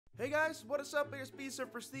Hey guys, what is up? Here's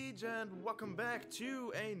PiecesofPrestige and welcome back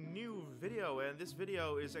to a new video. And this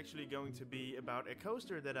video is actually going to be about a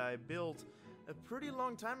coaster that I built a pretty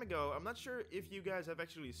long time ago. I'm not sure if you guys have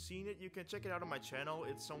actually seen it. You can check it out on my channel.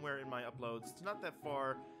 It's somewhere in my uploads. It's not that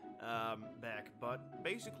far back, but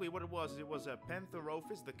basically what it was a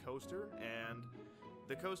Pantherophis, the coaster, and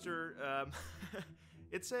the coaster,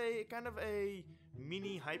 it's a kind of a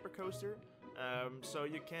mini hypercoaster. So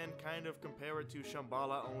you can kind of compare it to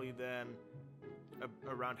Shambhala, only then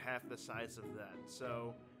around half the size of that.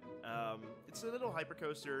 So it's a little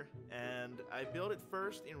hypercoaster, and I built it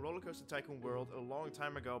first in Roller Coaster Tycoon World a long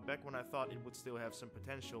time ago, back when I thought it would still have some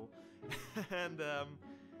potential. And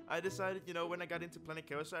I decided, you know, when I got into Planet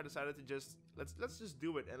Coaster, I decided to just let's just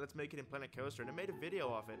do it and let's make it in Planet Coaster, and I made a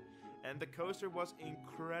video of it. And the coaster was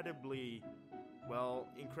incredibly, well,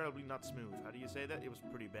 incredibly not smooth. How do you say that? It was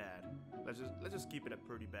pretty bad. Let's just keep it at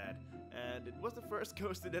pretty bad. And it was the first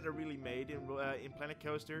coaster that I really made in Planet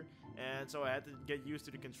Coaster, and so I had to get used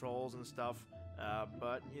to the controls and stuff.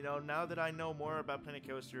 But you know, now that I know more about Planet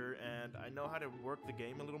Coaster and I know how to work the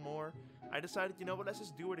game a little more, I decided, you know what, let's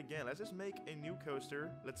just do it again. Let's just make a new coaster.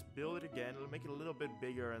 Let's build it again. Let's make it a little bit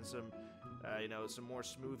bigger and some, you know, some more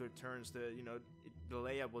smoother turns. You know, the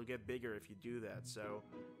layout will get bigger if you do that. So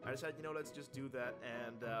I decided, you know, let's just do that.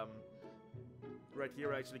 And right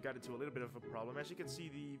here I actually got into a little bit of a problem. As you can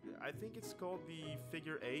see, I think it's called the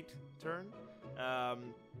figure 8 turn,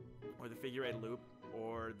 or the figure 8 loop,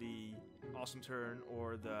 or the awesome turn,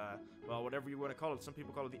 or the, well, whatever you want to call it. Some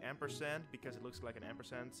people call it the ampersand because it looks like an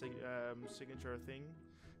ampersand signature thing.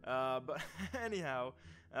 But anyhow,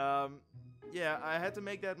 yeah, I had to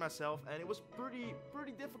make that myself, and it was pretty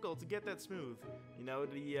difficult to get that smooth. You know,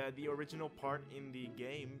 the original part in the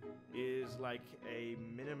game is like a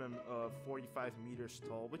minimum of 45 meters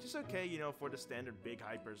tall, which is okay, you know, for the standard big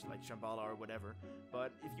hypers like Shambhala or whatever.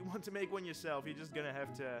 But if you want to make one yourself, you're just gonna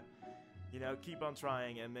have to, you know, keep on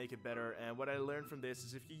trying and make it better. And what I learned from this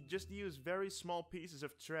is if you just use very small pieces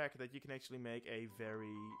of track, that you can actually make a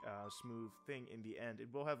very smooth thing in the end. It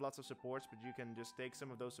will have lots of supports, but you can just take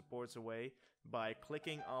some of those supports away by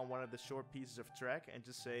clicking on one of the short pieces of track and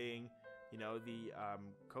just saying, you know, the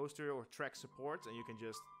coaster or track supports, and you can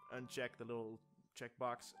just uncheck the little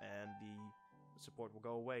checkbox and the support will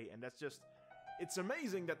go away. And that's just, it's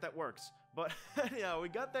amazing that that works. But yeah, we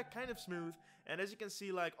got that kind of smooth, and as you can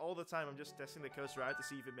see, like all the time I'm just testing the coaster out to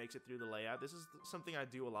see if it makes it through the layout. This is something I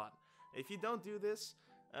do a lot. If you don't do this,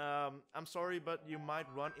 I'm sorry, but you might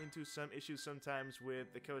run into some issues sometimes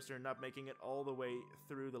with the coaster not making it all the way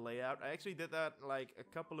through the layout. I actually did that like a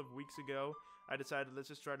couple of weeks ago. I decided let's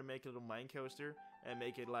just try to make a little mine coaster and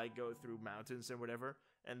make it like go through mountains and whatever.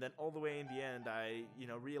 And then all the way in the end, I, you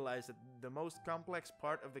know, realized that the most complex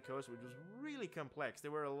part of the coaster, which was really complex,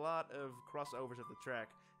 there were a lot of crossovers of the track,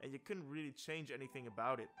 and you couldn't really change anything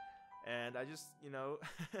about it. And I just, you know,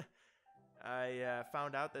 I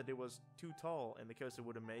found out that it was too tall and the coaster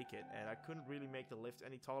wouldn't make it, and I couldn't really make the lift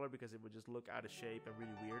any taller because it would just look out of shape and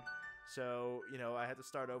really weird. So, you know, I had to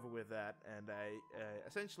start over with that, and I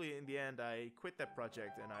essentially in the end I quit that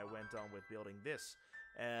project and I went on with building this.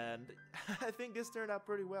 And I think this turned out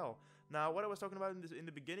pretty well. Now, what I was talking about in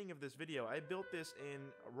the beginning of this video, I built this in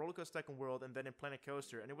Roller Coaster Tycoon World and then in Planet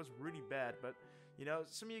Coaster, and it was really bad. But, you know,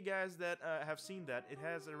 some of you guys that have seen that, it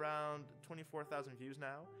has around 24,000 views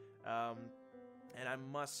now. And I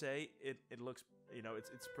must say, it looks, you know,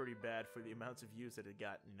 it's pretty bad for the amounts of views that it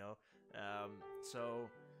got, you know. So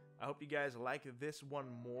I hope you guys like this one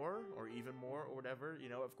more, or even more, or whatever. You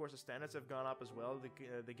know, of course, the standards have gone up as well.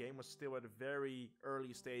 The game was still at a very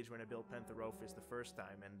early stage when I built Pantherophis the first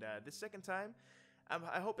time, and this second time,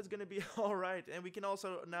 I hope it's gonna be alright. And we can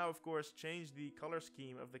also now, of course, change the color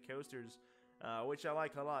scheme of the coasters, which I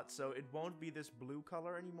like a lot. So it won't be this blue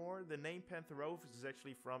color anymore. The name Pantherophis is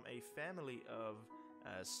actually from a family of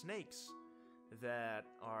snakes that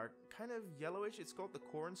are kind of yellowish. It's called the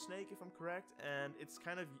corn snake, if I'm correct, and it's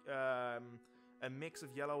kind of a mix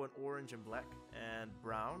of yellow and orange and black and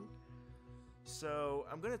brown. So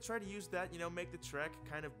I'm gonna try to use that, you know, make the track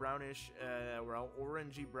kind of brownish, well,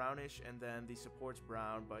 orangey brownish, and then the supports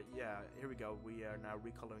brown. But yeah, here we go. We are now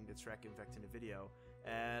recoloring the track, in fact, in the video.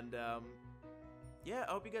 And yeah,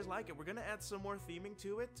 I hope you guys like it. We're gonna add some more theming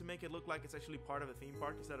to it to make it look like it's actually part of a theme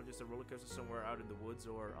park instead of just a roller coaster somewhere out in the woods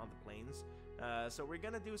or on the plains. So we're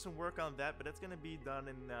gonna do some work on that, but that's gonna be done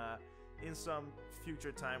in some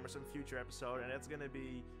future time or some future episode, and that's gonna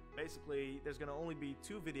be basically, there's gonna only be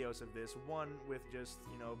 2 videos of this. One with just,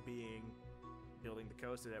 you know, building the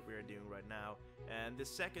coaster that we are doing right now, and the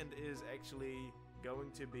second is actually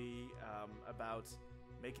going to be about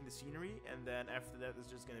making the scenery, and then after that there's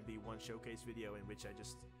just going to be one showcase video in which I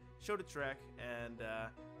just show the track, and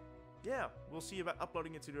yeah, we'll see about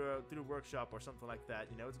uploading it to the workshop or something like that.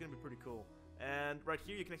 You know, it's gonna be pretty cool. And right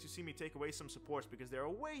here you can actually see me take away some supports because there are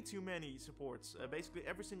way too many supports. Basically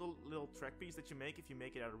every single little track piece that you make, if you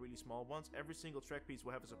make it out of really small ones, every single track piece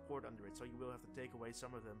will have a support under it, so you will have to take away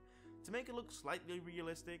some of them to make it look slightly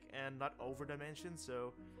realistic and not over-dimensioned,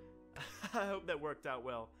 so I hope that worked out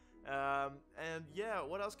well. And yeah,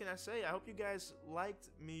 what else can I say? I hope you guys liked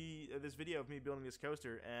this video of me building this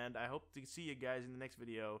coaster, and I hope to see you guys in the next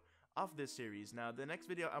video of this series. Now, the next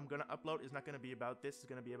video I'm gonna upload is not gonna be about this, it's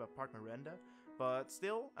gonna be about Park Miranda, but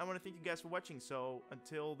still, I want to thank you guys for watching, so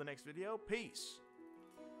until the next video, peace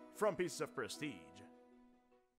from Pieces of Prestige.